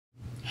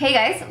Hey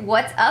guys,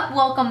 what's up?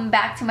 Welcome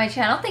back to my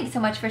channel. Thank you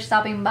so much for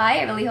stopping by.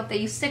 I really hope that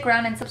you stick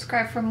around and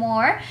subscribe for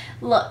more.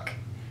 Look,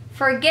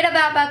 forget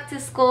about back to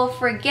school,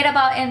 forget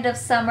about end of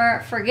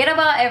summer, forget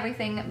about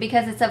everything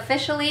because it's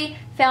officially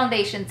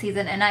foundation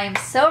season and I am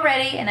so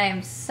ready and I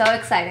am so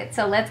excited.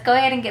 So let's go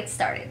ahead and get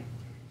started.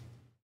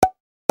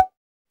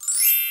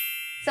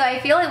 So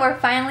I feel like we're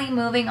finally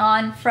moving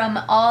on from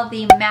all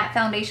the matte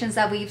foundations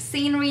that we've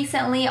seen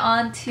recently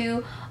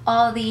onto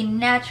all the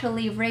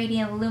naturally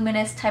radiant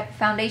luminous type of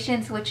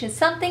foundations, which is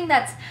something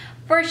that's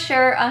for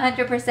sure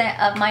 100%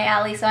 of my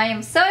alley. So I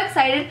am so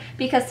excited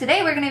because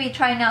today we're going to be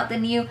trying out the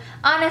new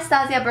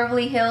Anastasia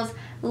Beverly Hills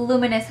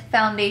Luminous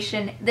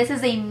Foundation. This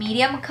is a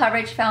medium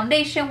coverage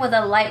foundation with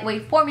a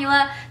lightweight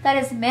formula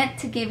that is meant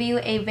to give you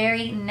a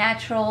very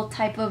natural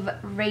type of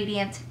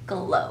radiant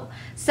glow.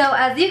 So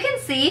as you can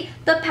see,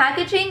 the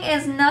packaging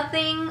is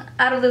nothing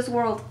out of this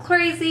world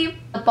crazy.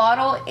 The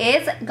bottle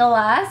is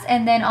glass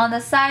and then on the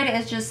side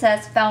it just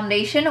says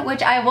foundation,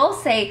 which I will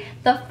say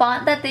the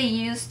font that they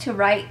use to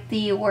write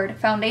the word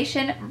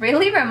foundation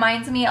really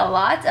reminds me a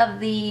lot of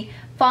the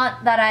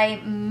font that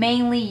I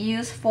mainly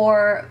use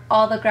for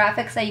all the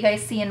graphics that you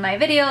guys see in my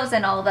videos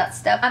and all of that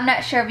stuff. I'm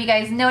not sure if you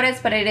guys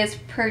noticed, but it is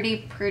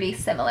pretty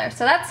similar.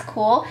 So that's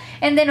cool.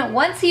 And then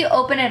once you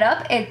open it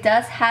up, it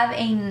does have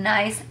a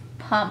nice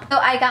pump. So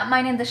I got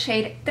mine in the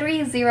shade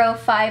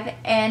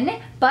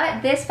 305N,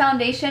 but this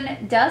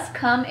foundation does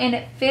come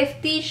in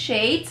 50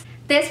 shades.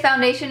 This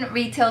foundation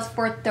retails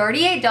for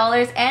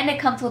 $38 and it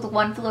comes with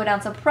 1 fluid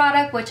ounce of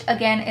product, which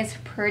again is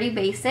pretty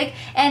basic.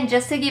 And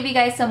just to give you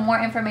guys some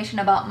more information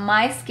about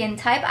my skin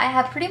type, I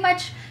have pretty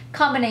much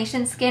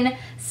combination skin.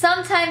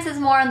 Sometimes it's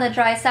more on the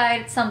dry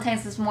side,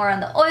 sometimes it's more on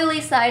the oily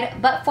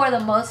side, but for the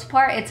most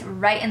part it's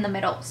right in the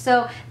middle.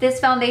 So this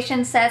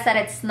foundation says that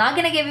it's not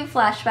going to give you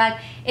flashback,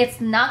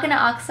 it's not going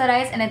to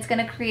oxidize, and it's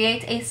going to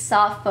create a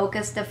soft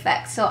focused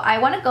effect. So I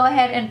want to go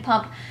ahead and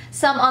pump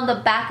some on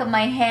the back of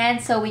my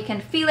hand so we can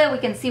feel it, we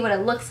can see what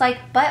it looks like,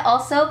 but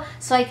also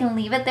so I can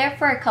leave it there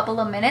for a couple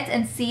of minutes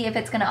and see if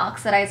it's going to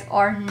oxidize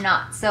or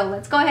not. So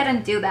let's go ahead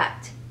and do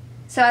that.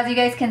 So as you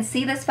guys can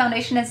see, this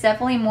foundation is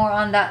definitely more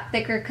on that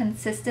thicker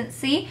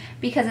consistency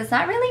because it's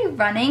not really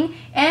running.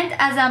 And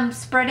as I'm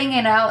spreading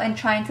it out and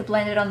trying to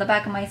blend it on the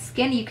back of my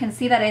skin, you can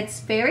see that it's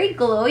very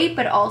glowy,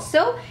 but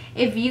also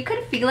if you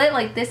could feel it,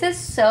 like this is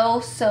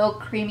so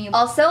creamy.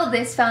 Also,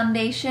 this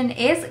foundation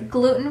is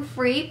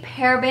gluten-free,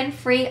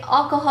 paraben-free,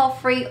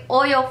 alcohol-free,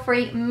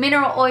 oil-free,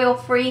 mineral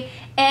oil-free,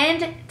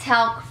 and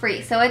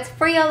talc-free. So it's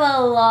free of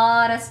a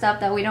lot of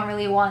stuff that we don't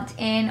really want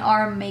in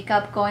our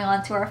makeup going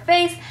onto our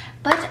face.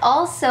 But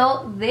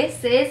also,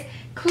 this is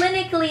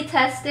clinically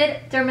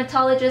tested,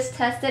 dermatologist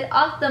tested,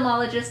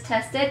 ophthalmologist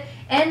tested,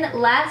 and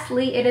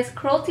lastly, it is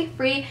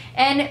cruelty-free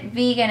and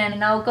vegan.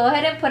 And I'll go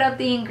ahead and put up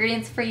the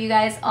ingredients for you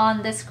guys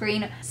on the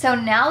screen. So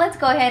now let's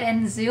go ahead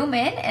and zoom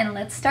in and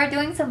let's start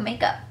doing some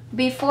makeup.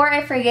 Before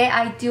I forget,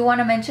 I do want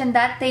to mention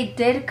that they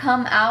did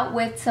come out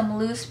with some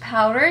loose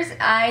powders.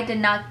 I did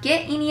not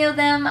get any of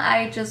them.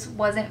 I just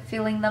wasn't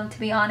feeling them, to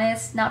be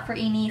honest. Not for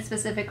any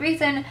specific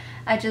reason.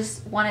 I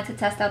just wanted to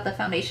test out the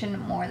foundation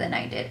more than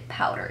I did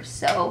powders.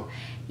 So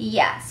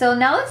yeah, so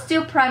now let's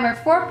do primer.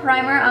 For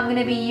primer, I'm going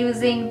to be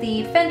using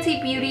the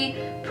Fenty Beauty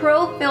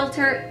Pro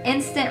Filter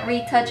Instant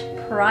Retouch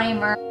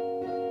Primer.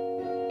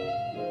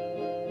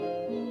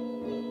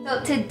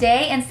 So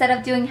today, instead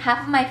of doing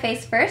half of my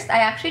face first, I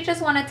actually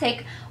just want to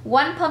take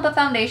 1 pump of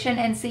foundation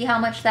and see how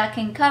much that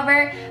can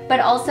cover.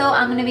 But also,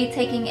 I'm going to be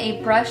taking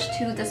a brush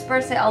to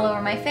disperse it all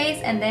over my face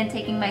and then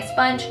taking my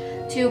sponge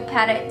to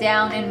pat it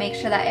down and make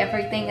sure that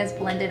everything is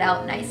blended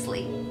out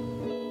nicely.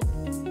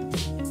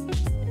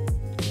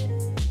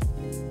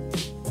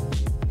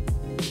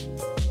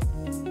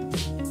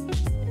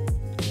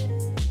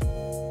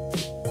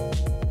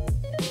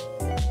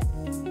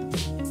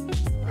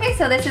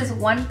 So this is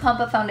 1 pump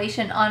of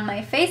foundation on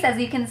my face. As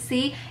you can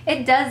see,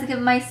 it does give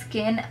my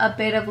skin a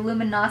bit of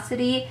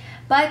luminosity,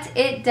 but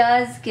it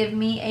does give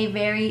me a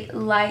very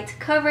light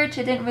coverage.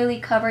 It didn't really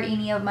cover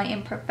any of my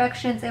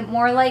imperfections. It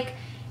more like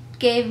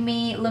gave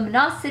me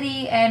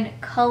luminosity and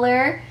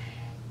color,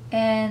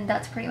 and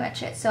that's pretty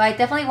much it. So I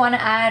definitely want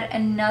to add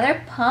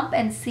another pump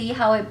and see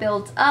how it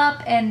builds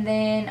up, and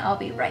then I'll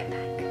be right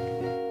back.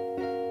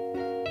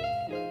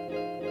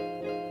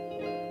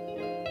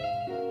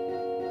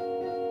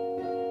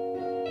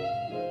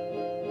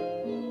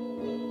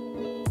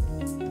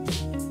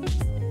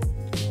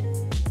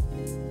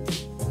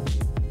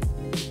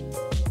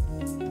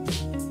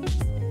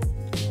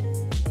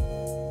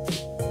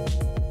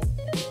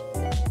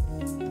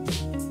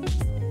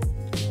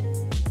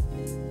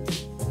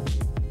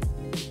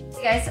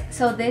 Guys,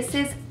 so this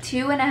is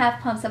 2.5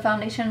 pumps of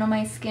foundation on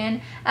my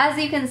skin. As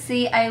you can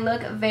see, I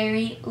look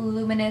very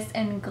luminous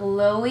and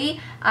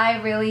glowy.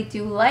 I really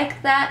do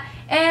like that.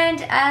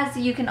 And as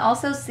you can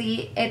also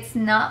see, it's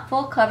not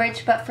full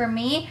coverage, but for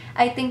me,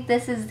 I think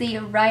this is the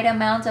right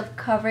amount of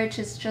coverage.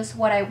 It's just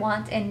what I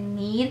want and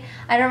need.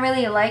 I don't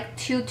really like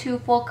too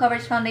full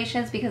coverage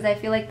foundations because I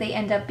feel like they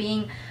end up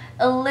being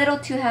a little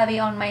too heavy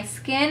on my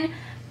skin.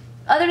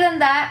 Other than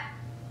that,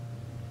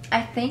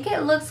 I think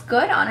it looks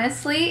good,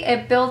 honestly.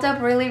 It built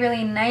up really,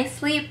 really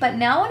nicely, but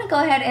now I want to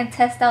go ahead and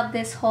test out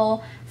this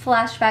whole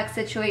flashback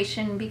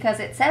situation because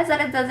it says that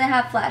it doesn't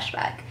have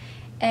flashback,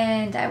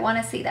 and I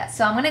want to see that.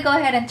 So I'm going to go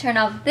ahead and turn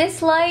off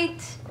this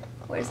light.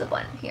 Where's the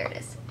button? Here it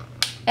is.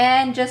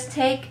 And just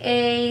take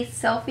a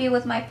selfie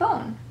with my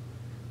phone.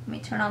 Let me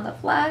turn on the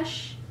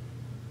flash.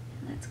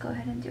 Let's go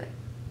ahead and do it.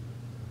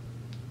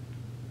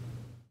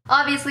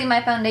 Obviously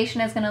my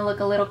foundation is going to look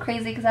a little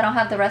crazy because I don't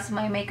have the rest of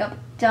my makeup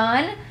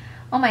done.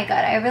 Oh my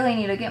god, I really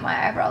need to get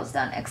my eyebrows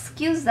done.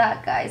 Excuse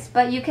that, guys.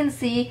 But you can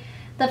see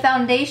the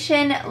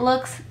foundation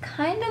looks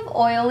kind of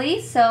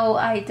oily, so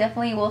I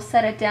definitely will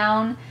set it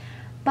down.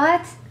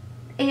 But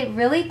it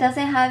really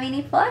doesn't have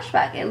any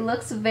flashback. It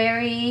looks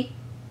very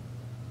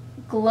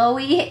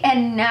glowy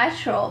and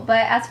natural.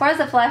 But as far as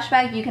the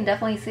flashback, you can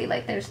definitely see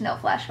like there's no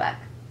flashback.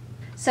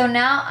 So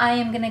now I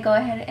am going to go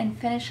ahead and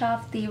finish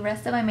off the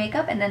rest of my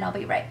makeup and then I'll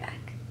be right back.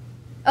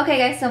 Okay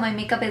guys, so my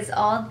makeup is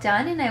all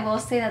done and I will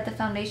say that the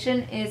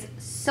foundation is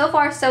so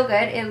far so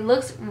good. It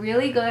looks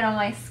really good on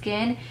my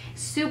skin.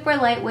 Super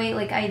lightweight,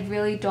 like I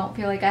really don't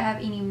feel like I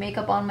have any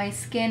makeup on my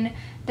skin.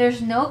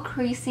 There's no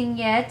creasing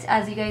yet.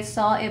 As you guys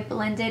saw, it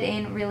blended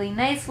in really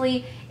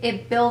nicely.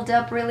 It built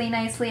up really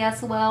nicely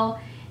as well.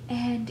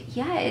 And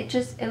yeah,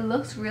 it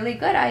looks really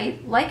good. I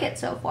like it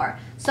so far.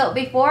 So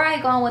before I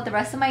go on with the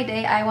rest of my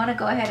day, I want to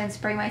go ahead and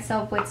spray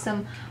myself with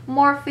some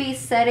Morphe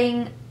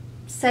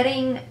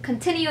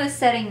continuous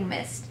setting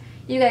mist.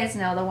 You guys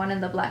know, the one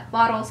in the black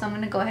bottle. So I'm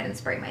going to go ahead and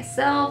spray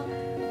myself.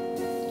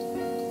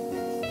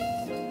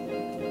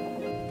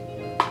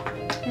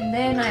 And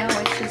then I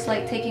always just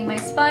like taking my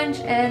sponge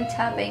and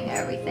tapping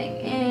everything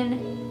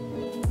in.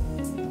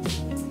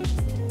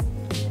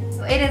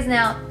 It is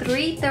now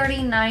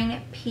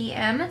 3:39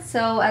 p.m.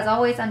 So as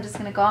always, I'm just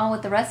gonna go on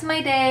with the rest of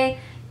my day,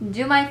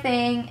 do my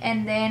thing,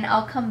 and then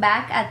I'll come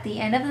back at the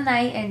end of the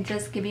night and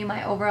just give you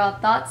my overall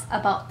thoughts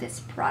about this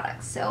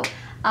product. So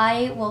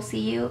I will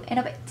see you in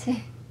a bit.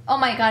 Oh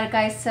my god,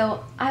 guys,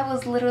 so I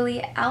was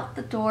literally out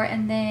the door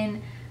and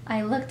then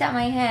I looked at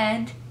my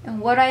hand and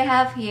what I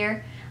have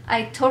here,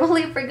 I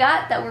totally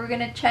forgot that we were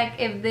gonna check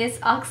if this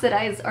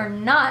oxidized or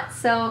not.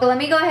 So let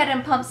me go ahead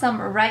and pump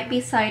some right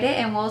beside it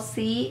and we'll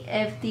see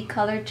if the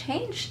color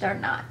changed or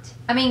not.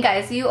 I mean,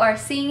 guys, you are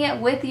seeing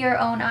it with your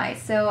own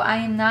eyes, so I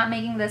am not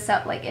making this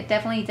up. Like, it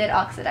definitely did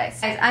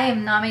oxidize. Guys, I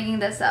am not making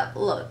this up.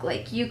 Look,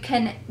 like, you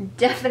can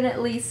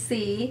definitely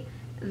see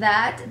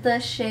that the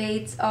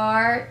shades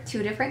are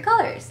two different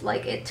colors.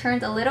 Like, it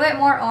turned a little bit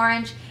more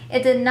orange.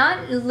 It did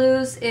not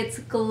lose its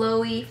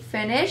glowy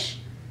finish,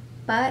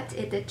 but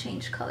it did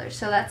change color.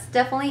 So that's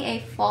definitely a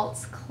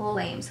false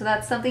claim. So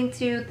that's something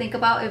to think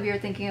about if you're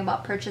thinking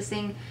about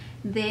purchasing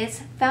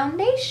this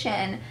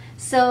foundation.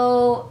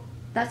 So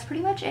that's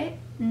pretty much it.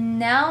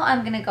 Now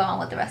I'm gonna go on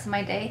with the rest of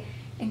my day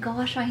and go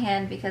wash my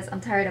hand because I'm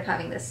tired of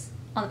having this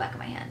on the back of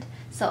my hand.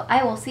 So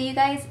I will see you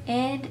guys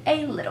in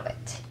a little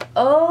bit.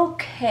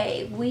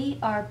 Okay, we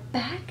are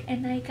back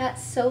and I got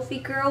Sophie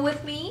girl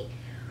with me.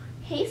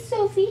 Hey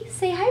Sophie,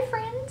 say hi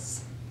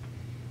friends.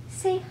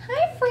 Say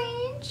hi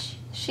friends.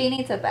 She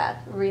needs a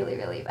bath really,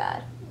 really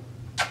bad.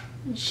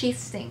 And she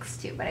stinks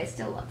too, but I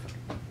still love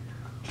her.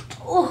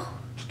 Oh,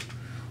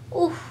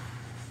 oh.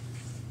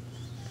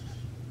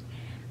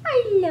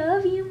 I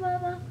love you,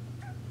 mama.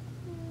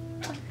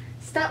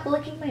 Stop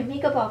licking my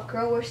makeup off,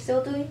 girl. We're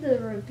still doing the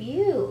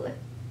review.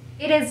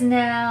 It is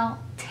now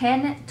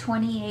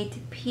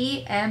 10:28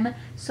 p.m.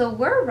 So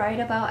we're right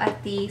about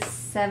at the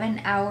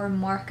 7-hour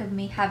mark of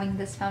me having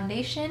this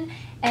foundation.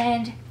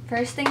 And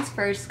first things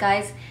first,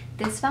 guys,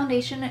 this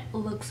foundation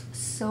looks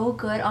so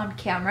good on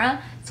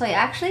camera. So I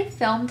actually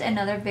filmed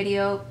another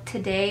video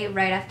today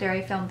right after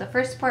I filmed the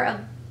first part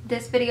of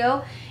this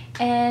video,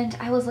 and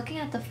I was looking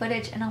at the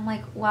footage and I'm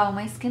like, wow,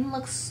 my skin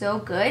looks so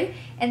good.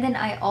 And then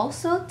I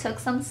also took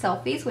some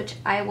selfies, which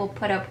I will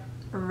put up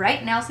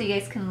right now so you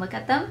guys can look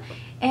at them,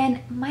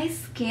 and my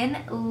skin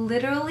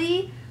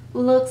literally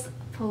looks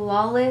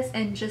flawless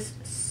and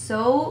just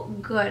so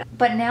good.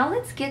 But now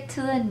let's get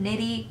to the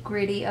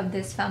nitty-gritty of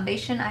this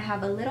foundation. I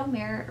have a little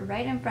mirror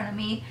right in front of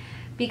me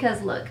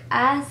because look,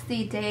 as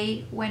the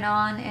day went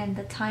on and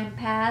the time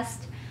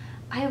passed,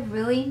 I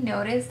really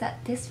noticed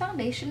that this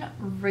foundation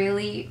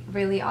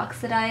really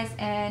oxidized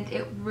and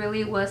it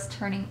really was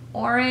turning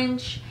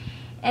orange.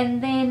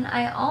 And then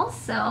I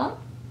also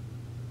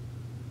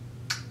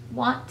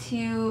want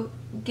to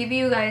give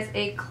you guys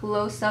a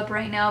close-up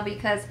right now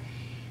because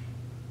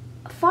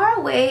far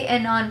away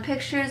and on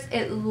pictures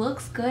it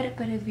looks good,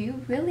 but if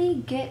you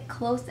really get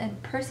close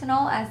and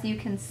personal, as you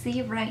can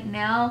see right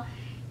now,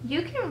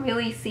 you can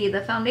really see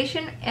the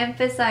foundation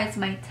emphasized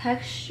my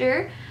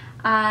texture.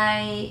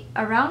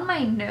 Around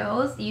my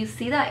nose, you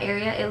see that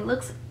area, it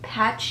looks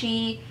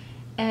patchy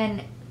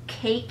and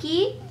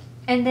cakey.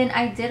 And then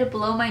I did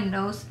blow my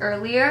nose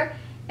earlier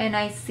and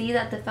I see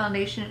that the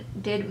foundation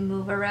did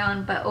move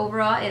around, but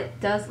overall it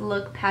does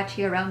look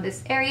patchy around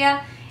this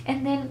area.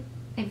 And then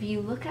if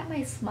you look at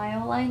my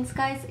smile lines,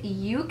 guys,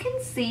 you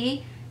can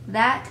see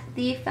that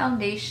the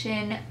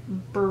foundation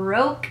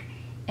broke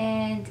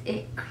and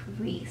it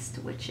creased,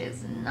 which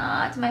is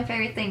not my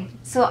favorite thing.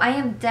 So I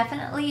am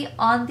definitely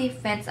on the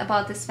fence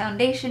about this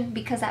foundation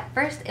because at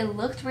first it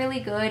looked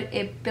really good.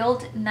 It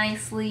built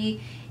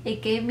nicely.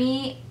 It gave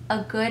me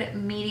a good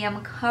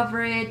medium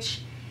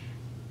coverage.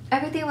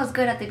 Everything was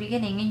good at the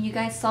beginning, and you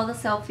guys saw the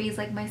selfies,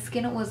 like my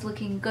skin was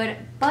looking good.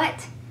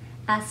 But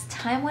as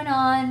time went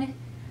on,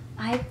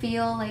 I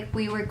feel like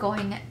we were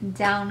going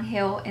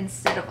downhill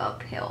instead of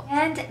uphill.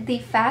 And the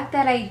fact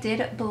that I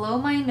did blow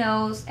my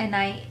nose and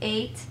I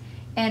ate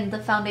and the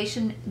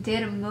foundation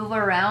did move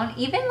around,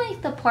 even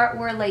like the part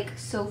where like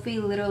Sophie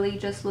literally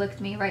just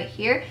licked me right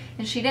here,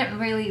 and she didn't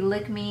really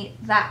lick me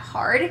that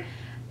hard,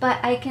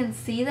 but I can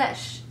see that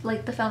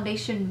like the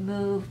foundation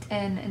moved,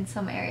 and in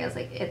some areas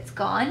like it's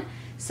gone.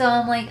 So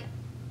I'm like,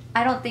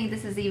 I don't think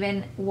this is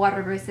even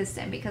water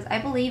resistant, because I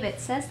believe it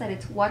says that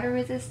it's water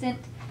resistant.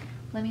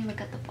 Let me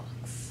look at the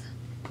box.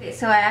 Okay,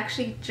 so I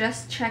actually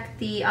just checked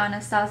the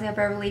Anastasia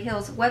Beverly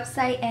Hills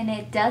website, and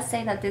it does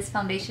say that this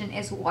foundation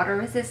is water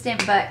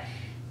resistant, but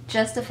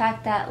just the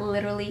fact that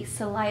literally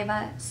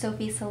saliva,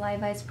 Sophie's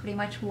saliva is pretty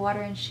much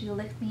water, and she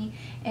licked me,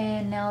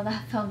 and now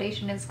that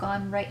foundation is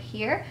gone right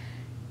here,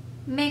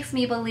 makes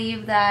me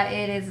believe that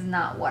it is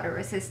not water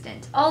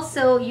resistant.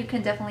 Also, you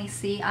can definitely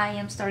see I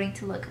am starting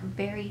to look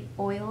very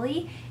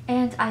oily,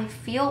 and I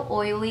feel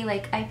oily.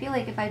 Like I feel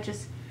like if I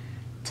just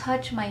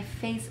touch my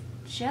face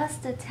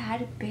just a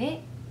tad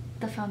bit,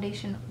 the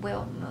foundation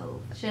will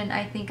move. And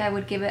I think I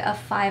would give it a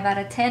 5 out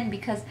of 10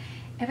 because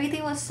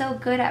everything was so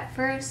good at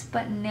first,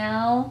 but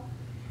now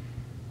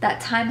that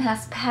time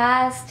has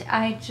passed,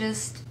 I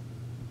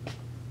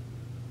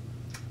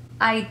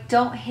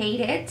don't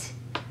hate it,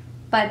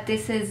 but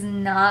this is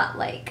not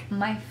like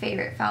my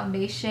favorite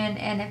foundation.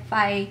 And if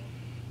I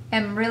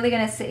am really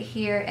gonna sit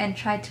here and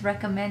try to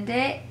recommend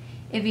it,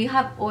 if you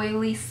have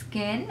oily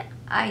skin,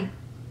 I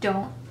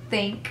don't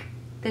think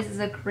this is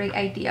a great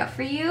idea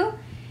for you.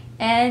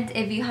 And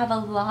if you have a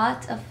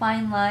lot of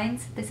fine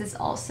lines, this is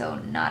also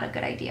not a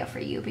good idea for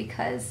you,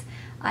 because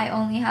I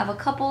only have a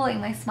couple, like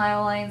my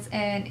smile lines,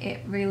 and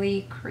it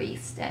really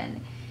creased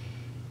and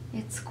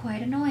it's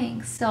quite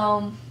annoying.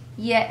 So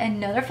yet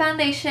another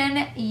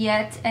foundation,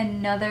 yet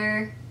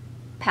another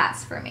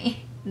pass for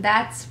me.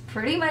 That's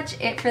pretty much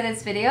it for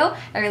this video.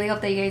 I really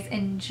hope that you guys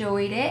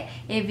enjoyed it.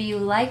 If you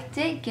liked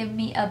it, give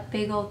me a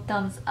big old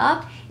thumbs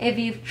up. If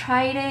you've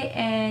tried it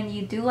and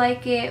you do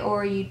like it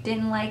or you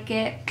didn't like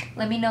it,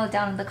 let me know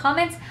down in the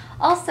comments.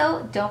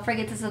 Also, don't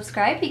forget to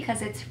subscribe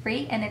because it's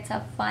free and it's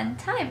a fun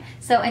time.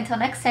 So until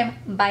next time,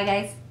 bye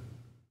guys.